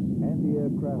numerous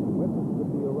anti-aircraft weapons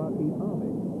of the Iraqi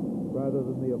army, rather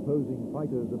than the opposing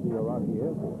fighters of the Iraqi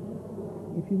Air Force.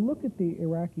 If you look at the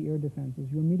Iraqi air defenses,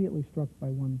 you're immediately struck by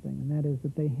one thing, and that is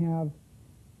that they have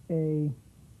a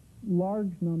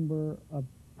large number of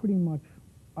pretty much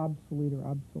obsolete or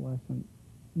obsolescent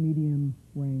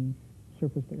medium-range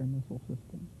surface-to-air missile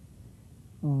systems.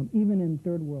 Even in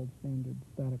third-world standards,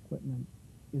 that equipment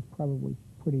is probably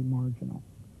pretty marginal.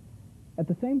 At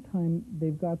the same time,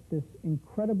 they've got this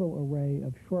incredible array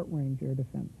of short-range air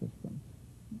defense systems,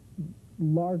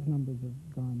 large numbers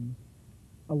of guns,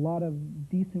 a lot of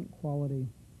decent quality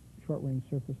short-range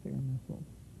surface-to-air missiles.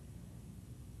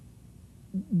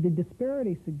 The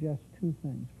disparity suggests two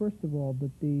things. First of all,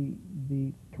 that the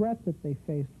threat that they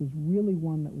faced was really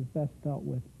one that was best dealt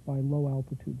with by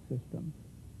low-altitude systems,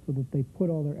 so that they put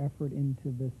all their effort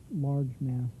into this large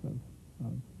mass of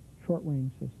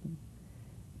short-range systems.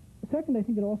 Second, I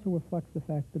think it also reflects the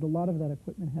fact that a lot of that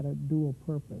equipment had a dual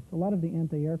purpose. A lot of the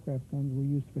anti-aircraft guns were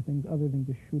used for things other than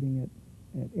just shooting at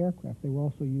aircraft. They were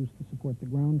also used to support the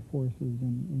ground forces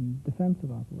in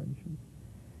defensive operations,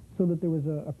 so that there was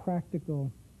a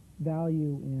practical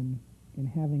value in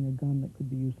having a gun that could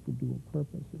be used for dual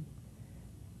purposes.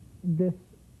 This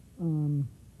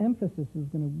emphasis is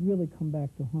going to really come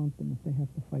back to haunt them if they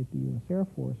have to fight the U.S. Air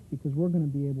Force, because we're going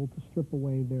to be able to strip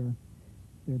away their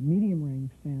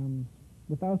medium-range SAMs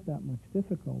without that much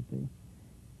difficulty,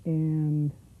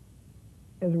 and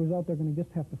as a result, they're going to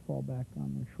just have to fall back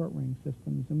on their short-range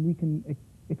systems, and we can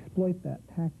exploit that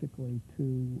tactically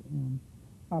to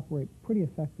operate pretty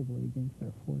effectively against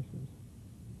their forces.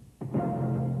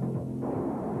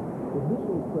 The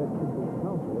missile threat can be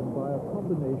countered by a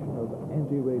combination of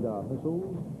anti-radar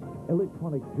missiles,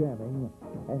 electronic jamming,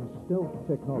 and stealth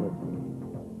technology.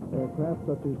 Aircraft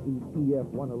such as the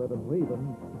EF-111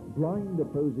 Raven blind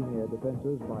opposing air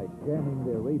defenses by jamming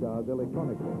their radars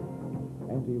electronically.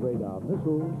 Anti-radar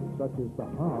missiles such as the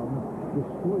HARM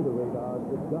destroy the radars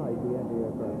that guide the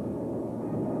anti-aircraft missiles.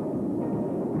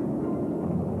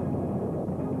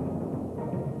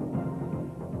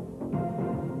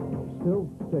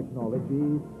 Stealth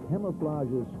technology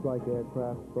camouflages strike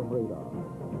aircraft from radar.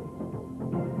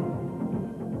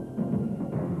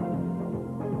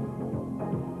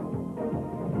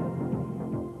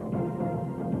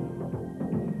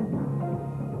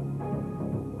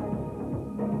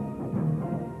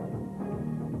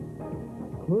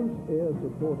 Close air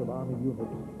support of Army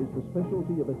units is the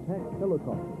specialty of attack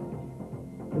helicopters.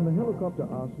 In the helicopter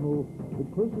arsenal, the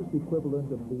closest equivalent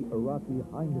of the Iraqi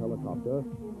Hind helicopter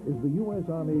is the U.S.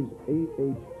 Army's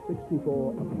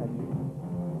AH-64 Apache.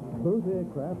 Both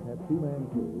aircraft have two-man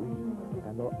crews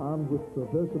and are armed with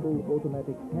traversable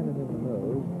automatic cannon in the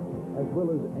nose, as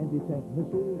well as anti-tank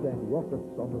missiles and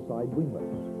rockets on the side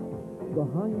winglets. The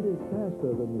Hind is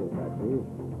faster than the Apache,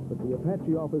 but the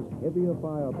Apache offers heavier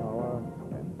firepower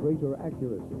and greater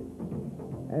accuracy.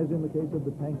 As in the case of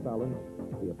the tank balance,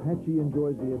 the Apache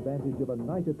enjoys the advantage of a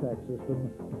night attack system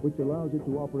which allows it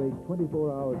to operate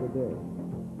 24 hours a day.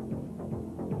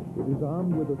 It is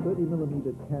armed with a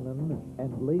 30mm cannon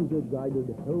and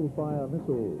laser-guided Hellfire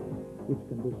missiles, which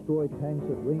can destroy tanks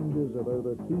at ranges of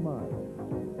over 2 miles.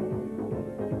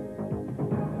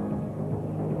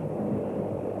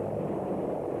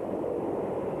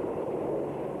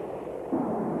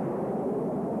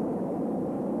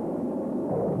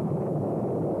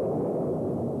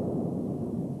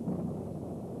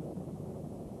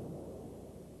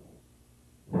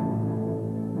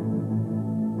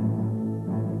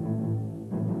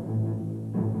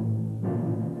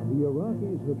 The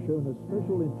Iraqis have shown a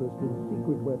special interest in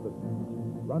secret weapons,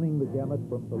 running the gamut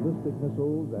from ballistic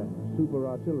missiles and super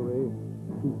artillery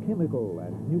to chemical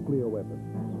and nuclear weapons.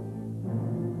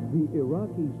 The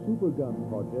Iraqi supergun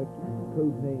project,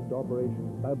 codenamed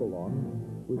Operation Babylon,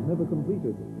 was never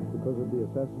completed because of the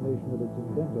assassination of its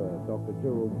inventor, Dr.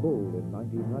 Gerald Bull, in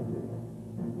 1990.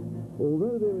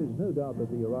 Although there is no doubt that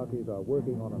the Iraqis are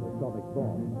working on an atomic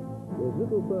bomb, there's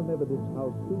little firm evidence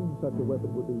how soon such a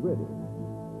weapon would be ready.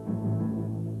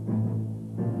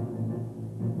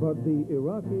 But the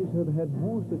Iraqis have had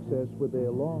more success with their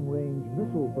long-range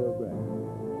missile program.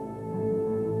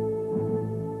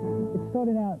 It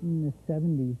started out in the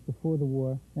 70s, before the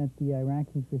war, that the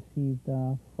Iraqis received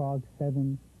Frog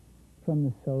 7s from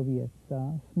the Soviets,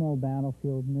 small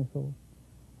battlefield missiles.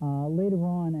 Later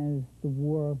on, as the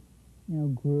war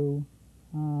grew,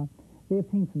 they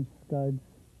obtained some Scuds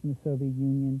from the Soviet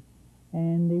Union,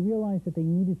 and they realized that they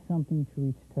needed something to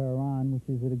reach Tehran, which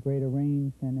is at a greater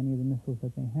range than any of the missiles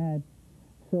that they had.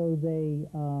 So they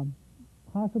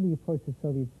possibly approached the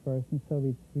Soviets first, and the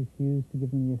Soviets refused to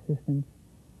give them the assistance,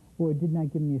 or did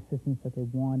not give them the assistance that they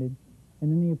wanted.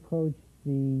 And then they approached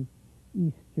the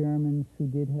East Germans, who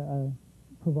did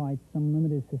provide some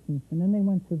limited assistance, and then they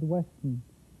went to the Western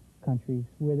countries,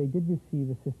 where they did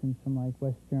receive assistance from, like,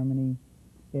 West Germany,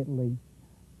 Italy.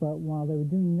 But while they were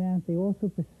doing that, they also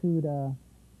pursued a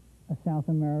South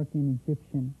American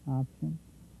Egyptian option,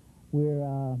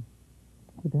 where,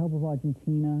 with the help of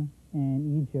Argentina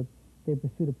and Egypt, they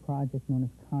pursued a project known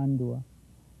as Condor,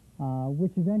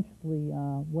 which eventually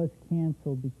was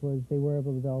canceled because they were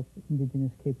able to develop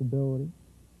indigenous capability.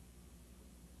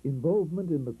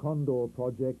 Involvement in the Condor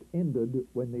project ended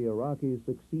when the Iraqis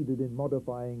succeeded in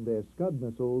modifying their Scud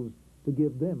missiles to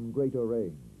give them greater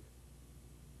range.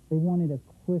 They wanted a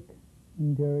quick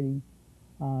and dirty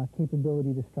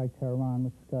capability to strike Tehran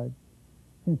with Scud.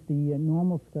 Since the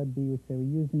normal Scud-B, which they were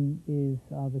using, is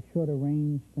of a shorter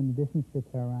range than the distance to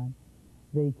Tehran,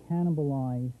 they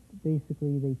cannibalized.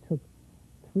 Basically, they took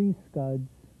 3 Scuds,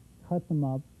 cut them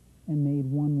up, and made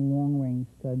one long-range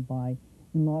Scud by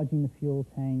enlarging the fuel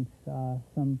tanks,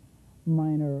 some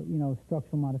minor,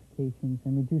 structural modifications,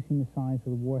 and reducing the size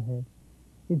of the warhead.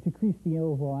 It decreased the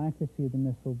overall accuracy of the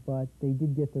missile, but they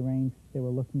did get the range they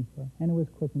were looking for, and it was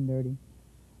quick and dirty.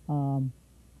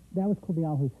 That was called the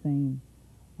Al-Hussein.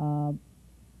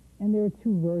 And there are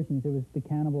 2 versions. There was the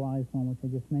cannibalized one, which I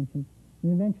just mentioned,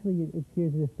 and eventually it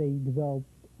appears as if they developed,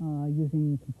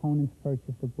 using components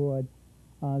purchased abroad,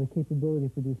 the capability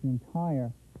to produce an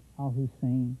entire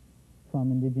Al-Hussein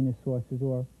from indigenous sources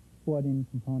or bought-in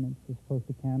components as opposed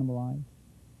to cannibalized.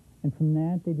 And from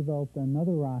that, they developed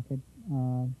another rocket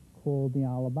called the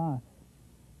Al-Abbas,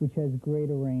 which has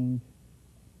greater range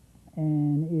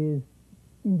and is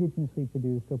indigenously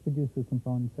produced or produced with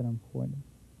components that are imported.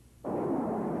 The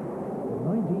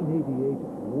 1988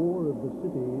 War of the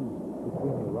Cities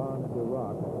between Iran and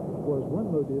Iraq was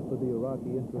one motive for the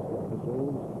Iraqi interest in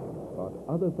missiles, but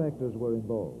other factors were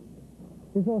involved.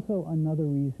 There's also another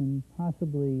reason,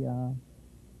 possibly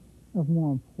of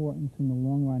more importance in the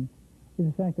long run, is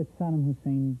the fact that Saddam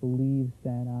Hussein believes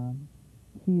that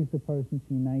he is the person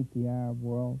to unite the Arab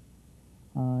world.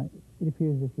 It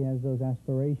appears as if he has those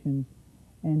aspirations,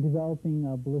 and developing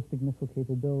a ballistic missile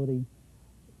capability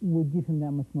would give him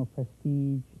that much more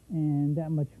prestige and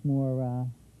that much more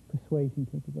persuasion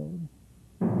capability.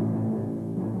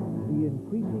 The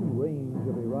increasing range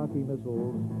of Iraqi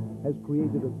missiles has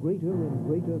created a greater and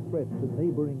greater threat to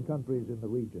neighboring countries in the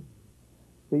region.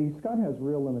 The Scud has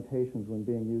real limitations when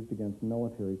being used against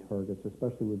military targets,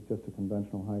 especially with just a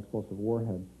conventional high-explosive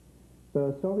warhead.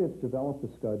 The Soviets developed the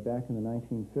Scud back in the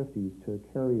 1950s to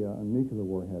carry a nuclear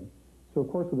warhead. So, of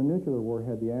course, with a nuclear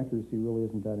warhead, the accuracy really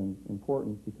isn't that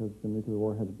important because the nuclear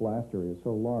warhead's blast area is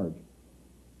so large.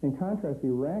 In contrast,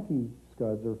 the Iraqi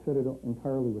Scuds are fitted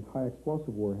entirely with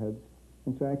high-explosive warheads,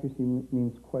 and so accuracy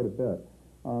means quite a bit.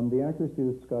 The accuracy of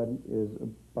the Scud is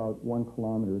about 1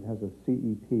 kilometer. It has a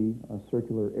CEP, a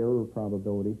circular error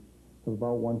probability, of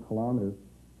about 1 kilometer.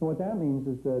 And what that means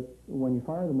is that when you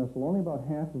fire the missile, only about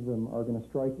half of them are going to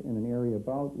strike in an area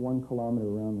about 1 kilometer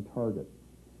around the target.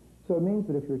 So it means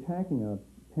that if you're attacking a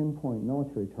pinpoint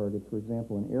military target, for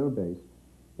example, an air base,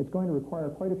 it's going to require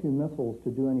quite a few missiles to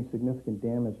do any significant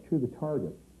damage to the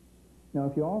target. Now,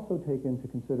 if you also take into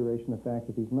consideration the fact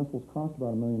that these missiles cost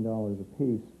about $1 million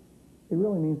apiece, it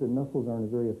really means that missiles aren't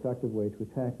a very effective way to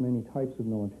attack many types of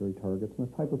military targets, and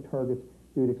the type of targets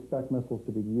you would expect missiles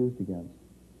to be used against.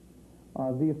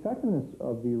 The effectiveness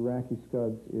of the Iraqi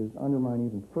Scuds is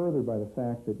undermined even further by the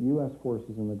fact that U.S.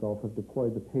 forces in the Gulf have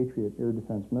deployed the Patriot air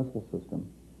defense missile system.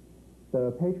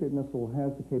 The Patriot missile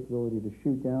has the capability to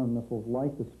shoot down missiles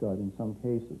like the Scud in some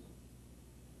cases.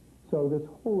 So this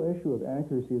whole issue of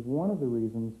accuracy is one of the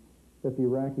reasons that the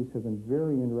Iraqis have been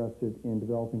very interested in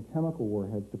developing chemical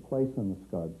warheads to place on the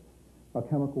Scuds. A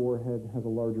chemical warhead has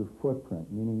a larger footprint,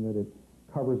 meaning that it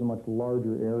covers a much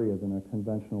larger area than a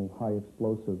conventional high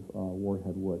explosive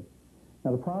warhead would.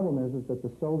 Now the problem is that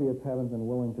the Soviets haven't been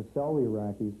willing to sell the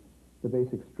Iraqis the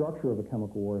basic structure of a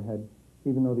chemical warhead,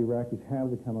 even though the Iraqis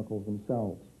have the chemicals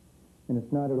themselves. And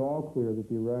it's not at all clear that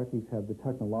the Iraqis have the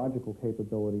technological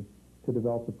capability to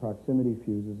develop the proximity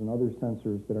fuses and other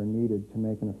sensors that are needed to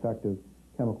make an effective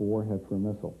chemical warhead for a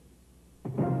missile.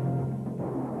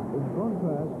 In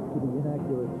contrast to the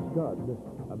inaccurate Scud,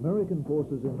 American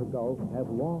forces in the Gulf have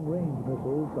long-range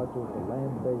missiles such as the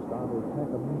land-based Arnold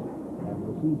ATACMS and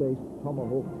the sea-based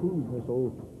Tomahawk cruise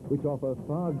missile, which offer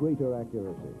far greater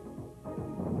accuracy.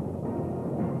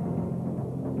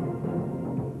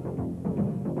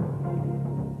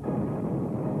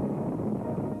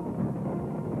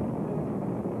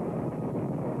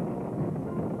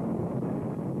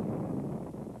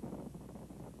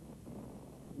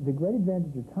 The great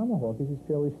advantage of Tomahawk is it's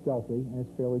fairly stealthy and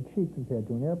it's fairly cheap compared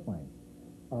to an airplane.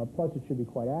 Plus, it should be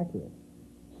quite accurate.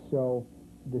 So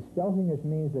the stealthiness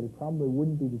means that it probably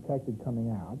wouldn't be detected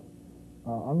coming out.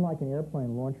 Unlike an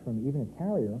airplane launched from even a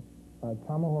carrier,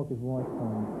 Tomahawk is launched from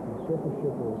a surface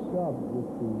ship or a sub,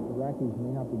 which the Iraqis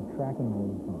may not be tracking all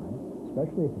the time,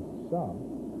 especially if it's a sub.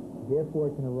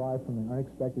 Therefore, it can arrive from an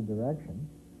unexpected direction,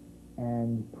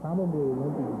 and probably it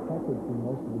won't be detected through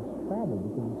most of its travel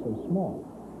because it's so small.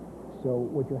 So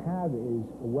what you have is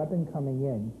a weapon coming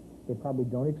in they probably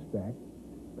don't expect,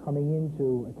 coming in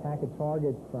to attack a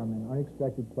target from an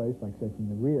unexpected place, like say from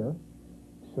the rear,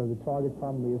 so the target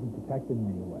probably isn't detected in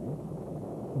any way.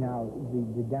 Now,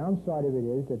 the downside of it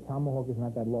is that Tomahawk is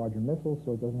not that large a missile,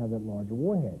 so it doesn't have that large a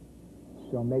warhead.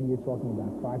 So maybe you're talking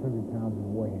about 500 pounds of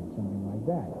warhead, something like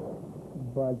that.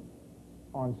 But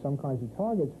on some kinds of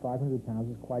targets, 500 pounds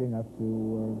is quite enough to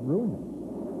ruin them.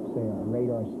 Say a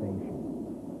radar station,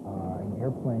 an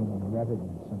airplane in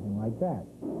revetment, something like that.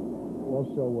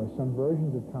 Also, some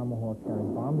versions of Tomahawk carry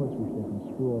bomblets which they can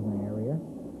screw over an area,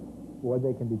 or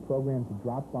they can be programmed to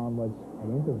drop bomblets at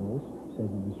intervals, say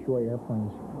to destroy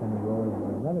airplanes down the road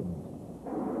or revetments.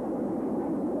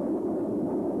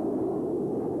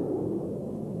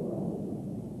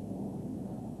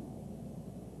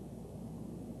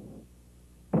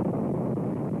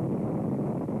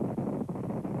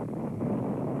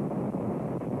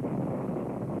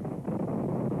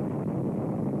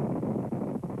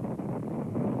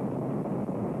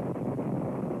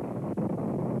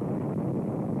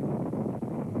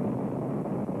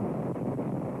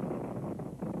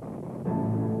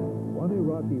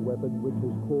 Iraqi weapon which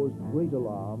has caused great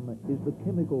alarm is the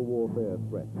chemical warfare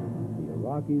threat. The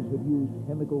Iraqis have used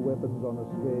chemical weapons on a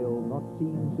scale not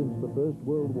seen since the First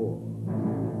World War.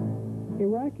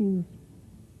 Iraqis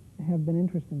have been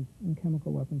interested in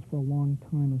chemical weapons for a long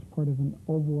time as part of an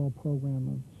overall program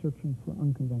of searching for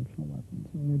unconventional weapons.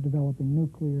 I mean, they're developing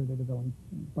nuclear, they're developing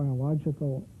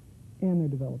biological, and they're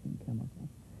developing chemical.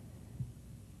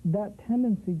 That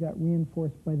tendency got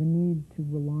reinforced by the need to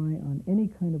rely on any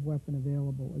kind of weapon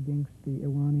available against the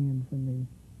Iranians in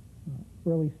the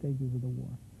early stages of the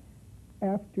war.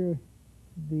 After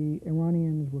the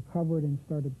Iranians recovered and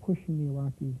started pushing the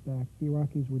Iraqis back, the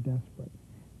Iraqis were desperate.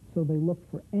 So they looked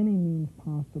for any means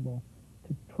possible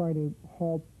to try to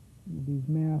halt these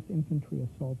mass infantry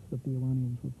assaults that the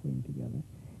Iranians were putting together.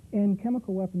 And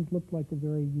chemical weapons looked like a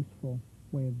very useful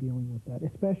way of dealing with that,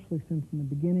 especially since in the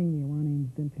beginning the Iranians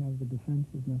didn't have the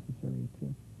defenses necessary to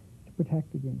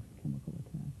protect against chemical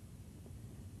attacks.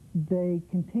 They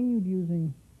continued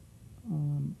using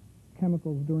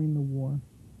chemicals during the war.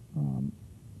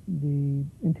 The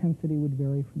intensity would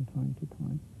vary from time to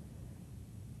time.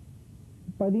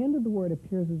 By the end of the war, it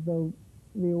appears as though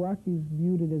the Iraqis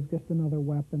viewed it as just another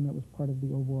weapon that was part of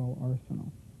the overall arsenal.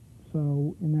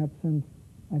 So in that sense,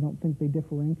 I don't think they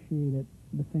differentiate it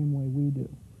the same way we do.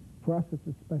 For us, it's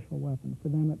a special weapon. For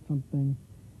them, it's something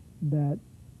that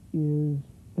is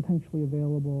potentially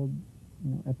available,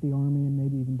 at the Army and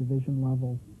maybe even division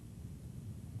level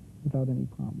without any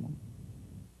problem.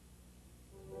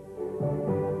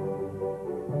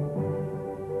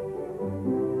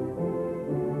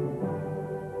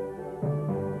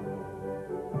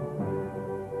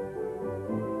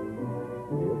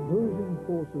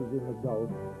 Forces in the Gulf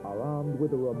are armed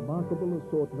with a remarkable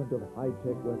assortment of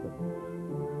high-tech weapons.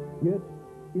 Yet,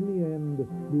 in the end,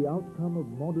 the outcome of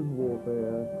modern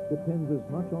warfare depends as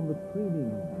much on the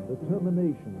training and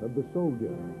determination of the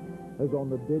soldier as on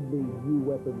the deadly new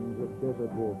weapons of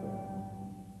desert warfare.